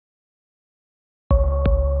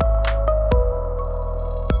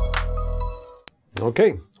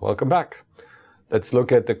Okay, welcome back. Let's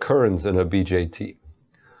look at the currents in a BJT.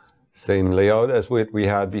 Same layout as we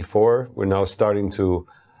had before. We're now starting to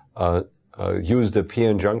use the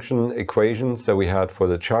p-n junction equations that we had for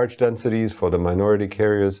the charge densities, for the minority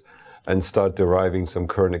carriers, and start deriving some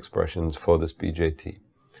current expressions for this BJT.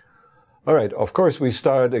 All right, of course, we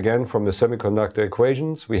start again from the semiconductor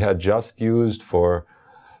equations. We had just used for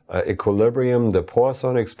equilibrium the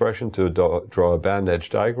Poisson expression to draw a band edge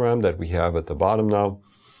diagram that we have at the bottom now.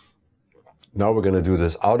 Now we're going to do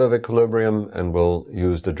this out of equilibrium, and we'll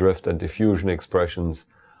use the drift and diffusion expressions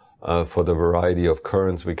for the variety of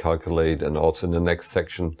currents we calculate, and also in the next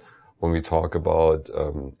section when we talk about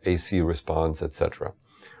AC response, etc.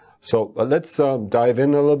 So let's dive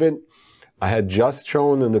in a little bit. I had just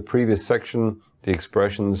shown in the previous section the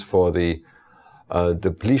expressions for the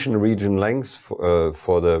depletion region lengths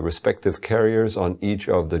for the respective carriers on each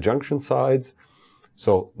of the junction sides.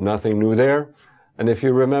 So nothing new there. And if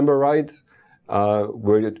you remember right, all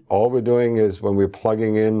we're doing is when we're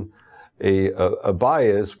plugging in a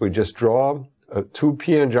bias, we just draw two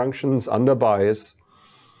p-n junctions under bias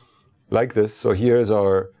like this. So here's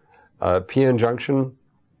our p-n junction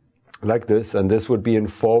like this, and this would be in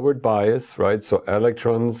forward bias, right? So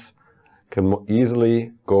electrons can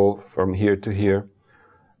easily go from here to here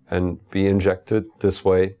and be injected this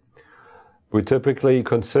way. We typically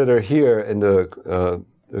consider here in the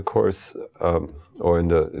course or in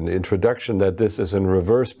the introduction that this is in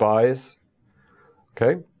reverse bias.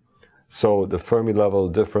 Okay, so the Fermi level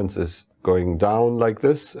difference is going down like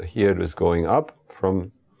this. Here it is going up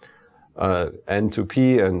from n to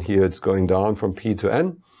p, and here it's going down from p to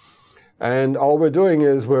n. And all we're doing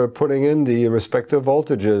is we're putting in the respective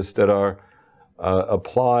voltages that are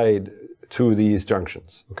applied to these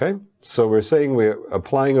junctions, okay? So we're saying we're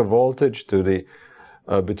applying a voltage to the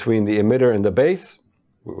between the emitter and the base,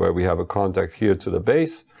 where we have a contact here to the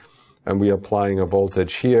base, and we're applying a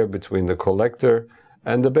voltage here between the collector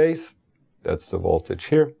and the base. That's the voltage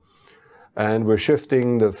here. And we're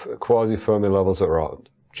shifting the quasi-Fermi levels around,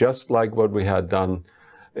 just like what we had done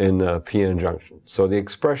in p-n junction. So the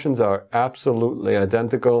expressions are absolutely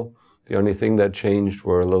identical. The only thing that changed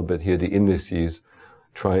were a little bit here the indices,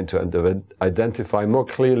 trying to identify more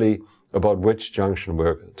clearly about which junction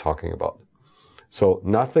we're talking about. So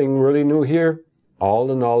nothing really new here. All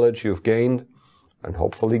the knowledge you've gained, and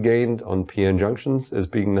hopefully gained on p-n junctions, is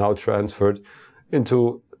being now transferred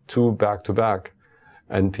into two back-to-back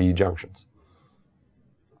NP junctions.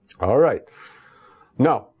 All right.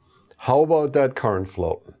 Now, how about that current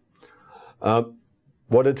flow?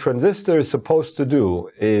 What a transistor is supposed to do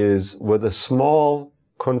is, with a small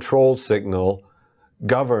control signal,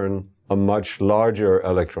 govern a much larger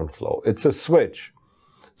electron flow. It's a switch.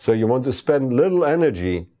 So you want to spend little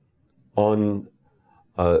energy on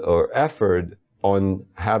or effort on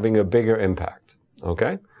having a bigger impact,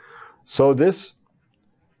 okay? So this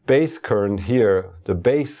base current here, the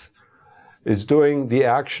base, is doing the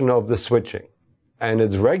action of the switching, and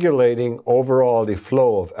it's regulating overall the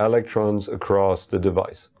flow of electrons across the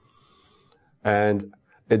device. And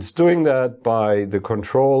it's doing that by the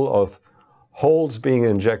control of holes being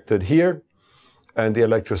injected here and the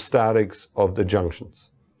electrostatics of the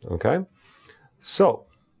junctions, okay? So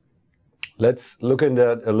let's look at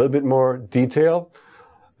that a little bit more detail.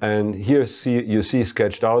 And here you see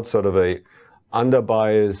sketched out sort of a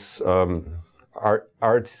underbias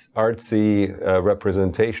artsy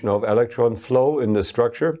representation of electron flow in the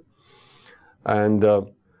structure. And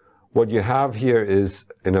what you have here is,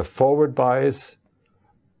 in a forward bias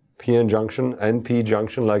p-n junction, NP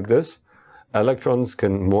junction like this, electrons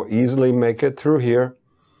can more easily make it through here.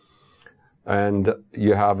 And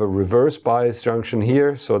you have a reverse bias junction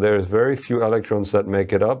here, so there's very few electrons that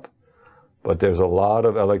make it up, but there's a lot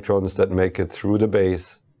of electrons that make it through the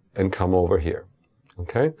base and come over here,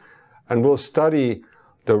 okay? And we'll study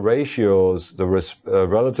the ratios, the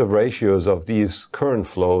relative ratios of these current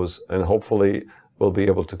flows, and hopefully we'll be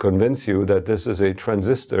able to convince you that this is a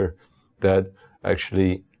transistor that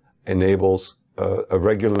actually enables a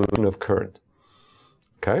regulation of current,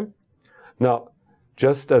 okay? Now,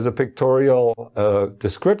 just as a pictorial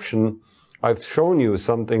description, I've shown you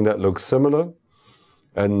something that looks similar.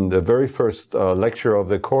 And the very first lecture of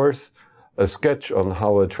the course, a sketch on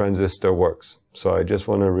how a transistor works. So I just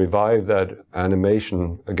want to revive that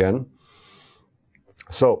animation again.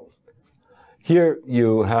 So here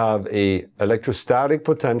you have a electrostatic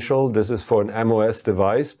potential. This is for an MOS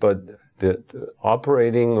device, but the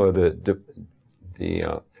operating or the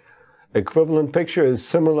equivalent picture is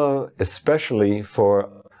similar, especially for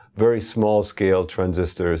very small scale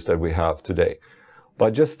transistors that we have today.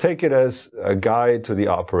 but just take it as a guide to the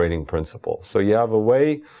operating principle. So you have a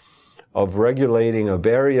way of regulating a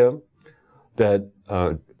barrier that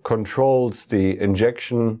controls the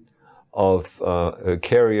injection of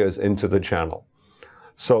carriers into the channel.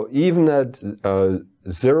 So even at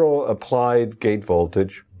zero applied gate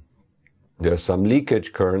voltage, there's some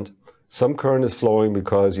leakage current. Some current is flowing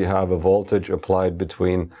because you have a voltage applied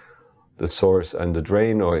between the source and the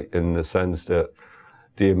drain, or in the sense the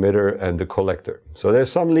emitter and the collector. So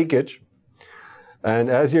there's some leakage. And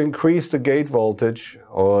as you increase the gate voltage,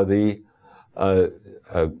 or the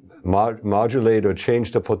modulate or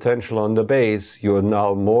change the potential on the base, you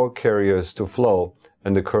allow more carriers to flow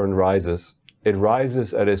and the current rises. It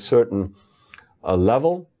rises at a certain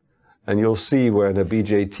level, and you'll see where the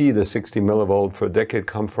BJT, the 60 millivolt per decade,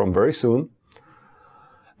 come from very soon.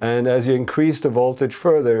 And as you increase the voltage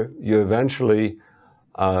further, you eventually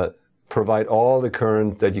provide all the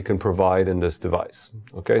current that you can provide in this device.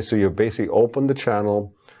 Okay, so you basically open the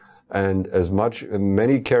channel, and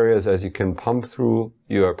many carriers as you can pump through,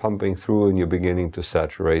 you are pumping through, and you're beginning to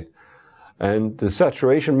saturate. And the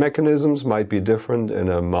saturation mechanisms might be different in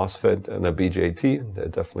a MOSFET and a BJT. They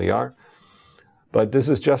definitely are. But this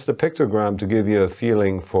is just a pictogram to give you a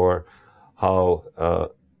feeling for how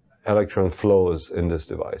electron flows in this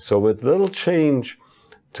device. So with little change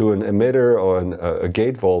to an emitter or a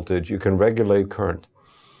gate voltage, you can regulate current.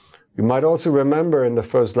 You might also remember in the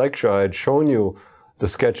first lecture I had shown you the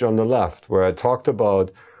sketch on the left, where I talked about,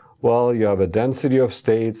 well, you have a density of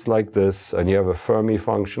states like this, and you have a Fermi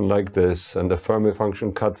function like this, and the Fermi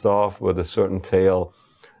function cuts off with a certain tail.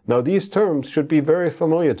 Now these terms should be very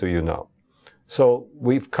familiar to you now. So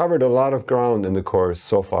we've covered a lot of ground in the course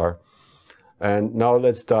so far. And now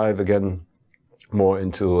let's dive again more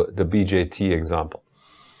into the BJT example.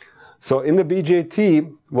 So in the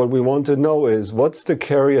BJT, what we want to know is, what's the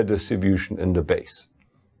carrier distribution in the base?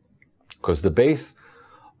 Because the base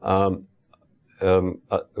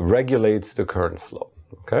regulates the current flow,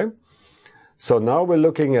 okay? So now we're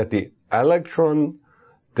looking at the electron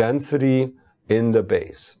density in the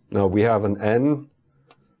base. Now we have an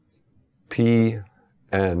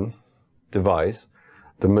NPN device.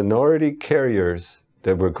 The minority carriers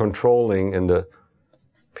that we're controlling in the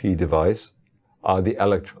P device are the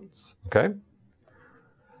electrons, okay?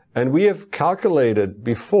 And we have calculated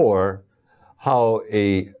before how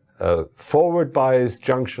a forward bias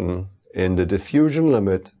junction in the diffusion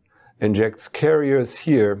limit injects carriers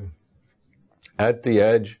here at the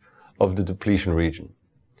edge of the depletion region.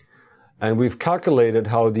 And we've calculated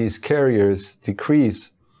how these carriers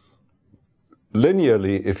decrease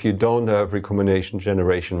linearly if you don't have recombination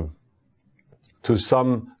generation to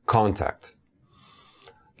some contact.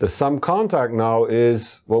 The some contact now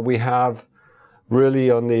is what we have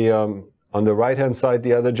really on the right hand side,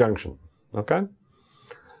 the other junction, okay?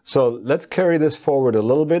 So let's carry this forward a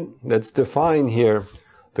little bit. Let's define here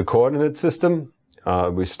the coordinate system.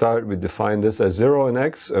 We define this as 0 and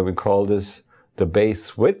x, and we call this the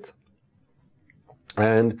base width.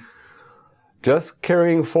 And just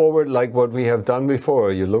carrying forward like what we have done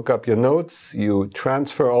before, you look up your notes, you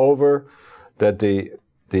transfer over that the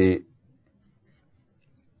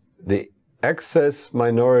excess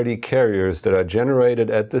minority carriers that are generated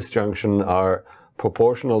at this junction are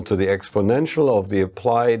proportional to the exponential of the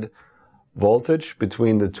applied voltage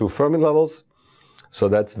between the two Fermi levels. So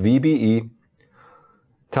that's VBE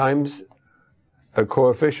times a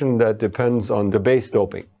coefficient that depends on the base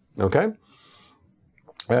doping, okay?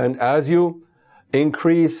 And as you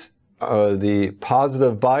increase the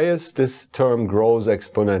positive bias, this term grows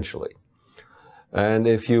exponentially. And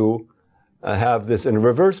if you have this in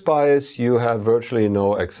reverse bias, you have virtually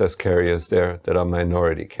no excess carriers there that are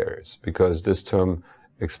minority carriers, because this term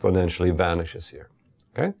exponentially vanishes here,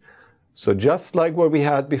 okay? So just like what we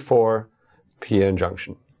had before, PN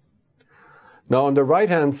junction. Now on the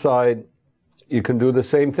right-hand side, you can do the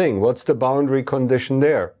same thing. What's the boundary condition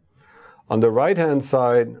there? On the right-hand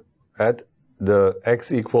side, at the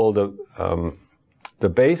x equal the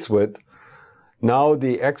base width, now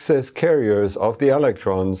the excess carriers of the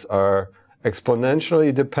electrons are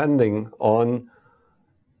exponentially depending on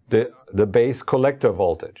the base collector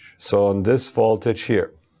voltage. So on this voltage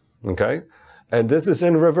here, okay? And this is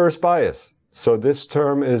in reverse bias. So this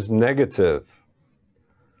term is negative.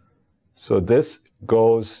 So this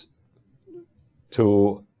goes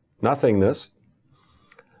to nothingness,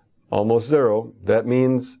 almost zero. That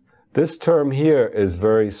means this term here is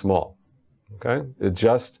very small, okay? It's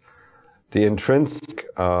just the intrinsic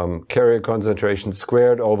carrier concentration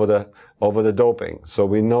squared over the doping. So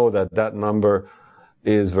we know that that number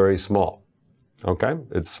is very small, okay?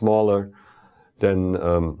 It's smaller than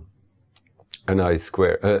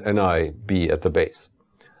Nib at the base.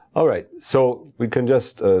 All right, so we can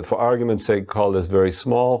just, for argument's sake, call this very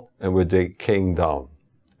small, and we're decaying down.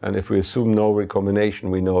 And if we assume no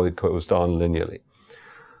recombination, we know it goes down linearly.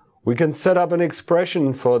 We can set up an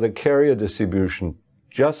expression for the carrier distribution,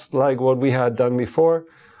 just like what we had done before.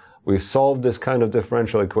 We've solved this kind of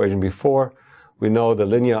differential equation before. We know the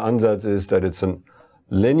linear ansatz is that it's a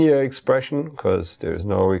linear expression because there's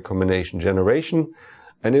no recombination generation.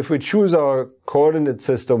 And if we choose our coordinate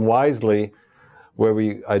system wisely, where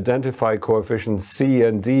we identify coefficients C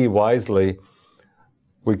and D wisely,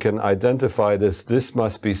 we can identify this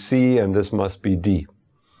must be C and this must be D.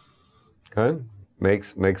 Okay?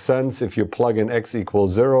 Makes sense. If you plug in x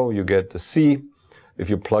equals 0, you get the C. If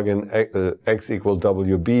you plug in x equals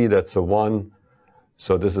WB, that's a 1.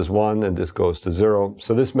 So this is 1 and this goes to 0.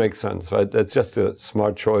 So this makes sense, right? That's just a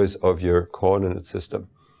smart choice of your coordinate system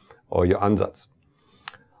or your ansatz.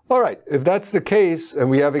 All right, if that's the case and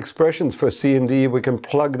we have expressions for C and D, we can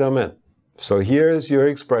plug them in. So here's your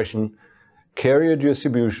expression, carrier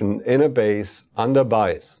distribution in a base under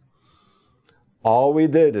bias. All we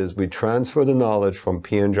did is we transferred the knowledge from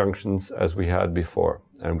p-n junctions as we had before.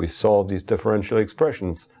 And we've solved these differential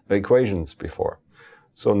equations before.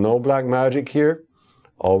 So no black magic here.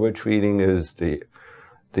 All we're treating is the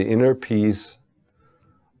inner piece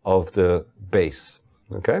of the base.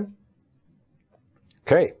 Okay?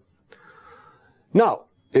 Okay. Now,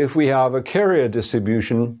 if we have a carrier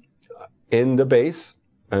distribution in the base,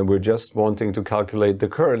 and we're just wanting to calculate the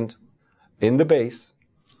current in the base,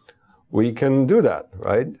 we can do that,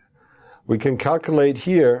 right? We can calculate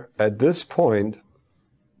here at this point,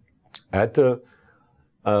 at the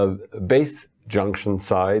base junction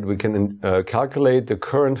side, we can calculate the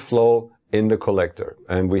current flow in the collector.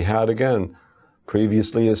 And we had, again,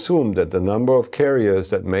 previously assumed that the number of carriers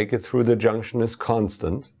that make it through the junction is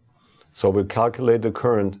constant. So we calculate the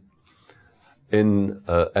current in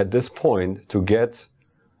at this point to get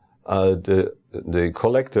the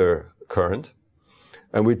collector current.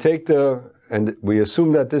 And we take and we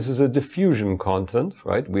assume that this is a diffusion constant,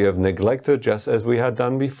 right? We have neglected, just as we had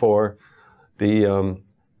done before, the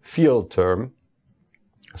field term.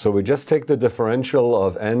 So we just take the differential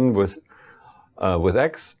of n with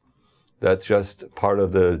x. That's just part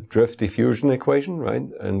of the drift diffusion equation, right?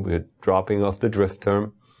 And we're dropping off the drift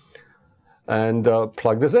term and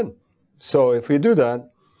plug this in. So if we do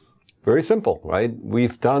that, very simple, right?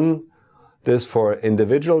 We've done this for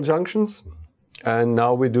individual junctions, and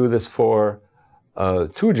now we do this for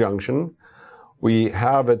two junction. We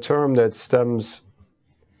have a term that stems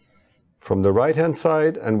from the right-hand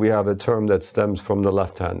side, and we have a term that stems from the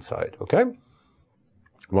left-hand side, okay?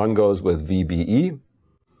 One goes with VBE,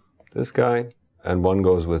 this guy, and one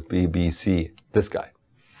goes with BBC, this guy.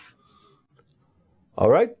 All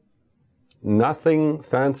right? Nothing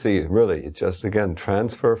fancy, really. It's just, again,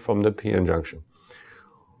 transfer from the p-n junction.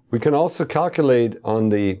 We can also calculate on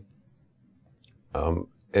the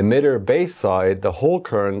emitter base side the whole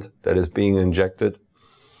current that is being injected.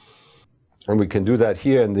 And we can do that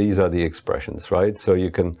here, and these are the expressions, right? So you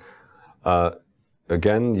can,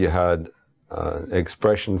 again, you had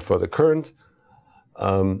expression for the current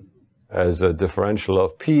as a differential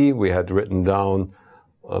of P. We had written down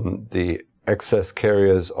the excess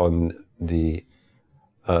carriers on the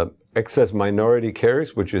excess minority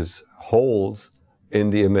carriers, which is holes in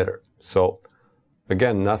the emitter. So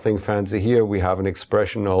again, nothing fancy here. We have an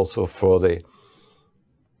expression also for the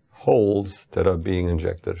holes that are being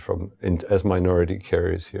injected as minority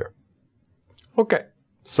carriers here. Okay,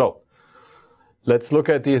 so let's look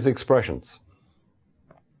at these expressions.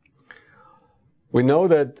 We know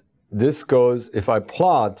that this goes, if I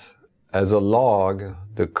plot as a log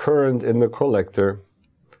the current in the collector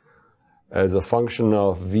as a function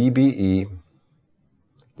of VBE,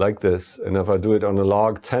 like this, and if I do it on a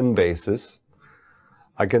log 10 basis,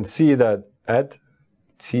 I can see that at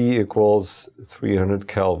T equals 300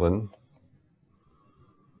 Kelvin,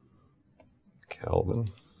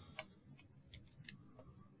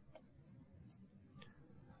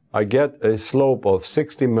 I get a slope of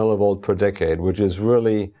 60 millivolt per decade, which is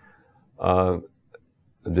really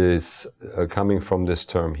coming from this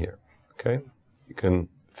term here. Okay, you can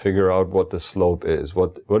figure out what the slope is.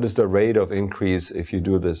 What is the rate of increase if you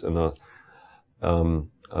do this in a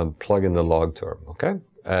plug in the log term? Okay,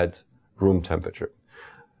 at room temperature.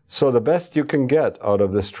 So the best you can get out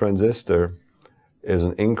of this transistor is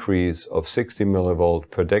an increase of 60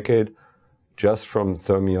 millivolt per decade just from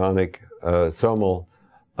thermal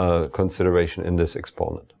consideration in this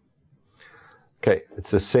exponent. Okay, it's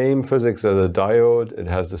the same physics as a diode. It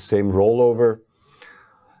has the same rollover.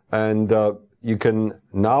 And you can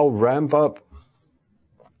now ramp up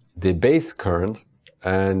the base current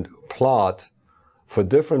and plot for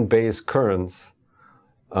different base currents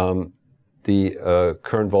the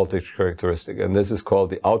current voltage characteristic. And this is called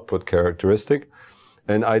the output characteristic.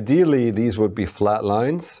 And ideally, these would be flat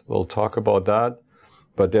lines. We'll talk about that.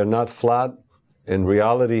 But they're not flat in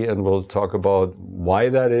reality, and we'll talk about why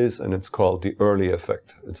that is, and it's called the early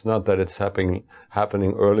effect. It's not that it's happening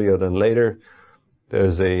earlier than later.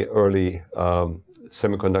 There's a early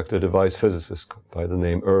semiconductor device physicist by the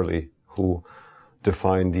name Early who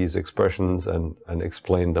defined these expressions and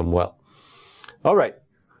explained them well. All right,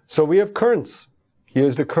 so we have currents.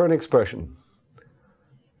 Here's the current expression.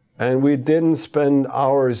 And we didn't spend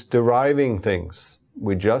hours deriving things.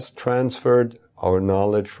 We just transferred our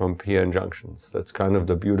knowledge from p-n junctions. That's kind of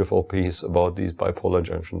the beautiful piece about these bipolar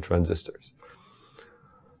junction transistors.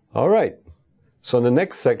 All right, so in the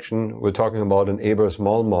next section, we're talking about an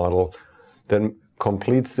Ebers-Moll model that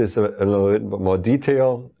completes this a little bit more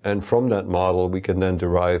detail, and from that model, we can then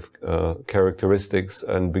derive characteristics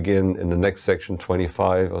and begin in the next section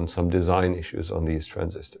 25 on some design issues on these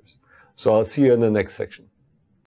transistors. So I'll see you in the next section.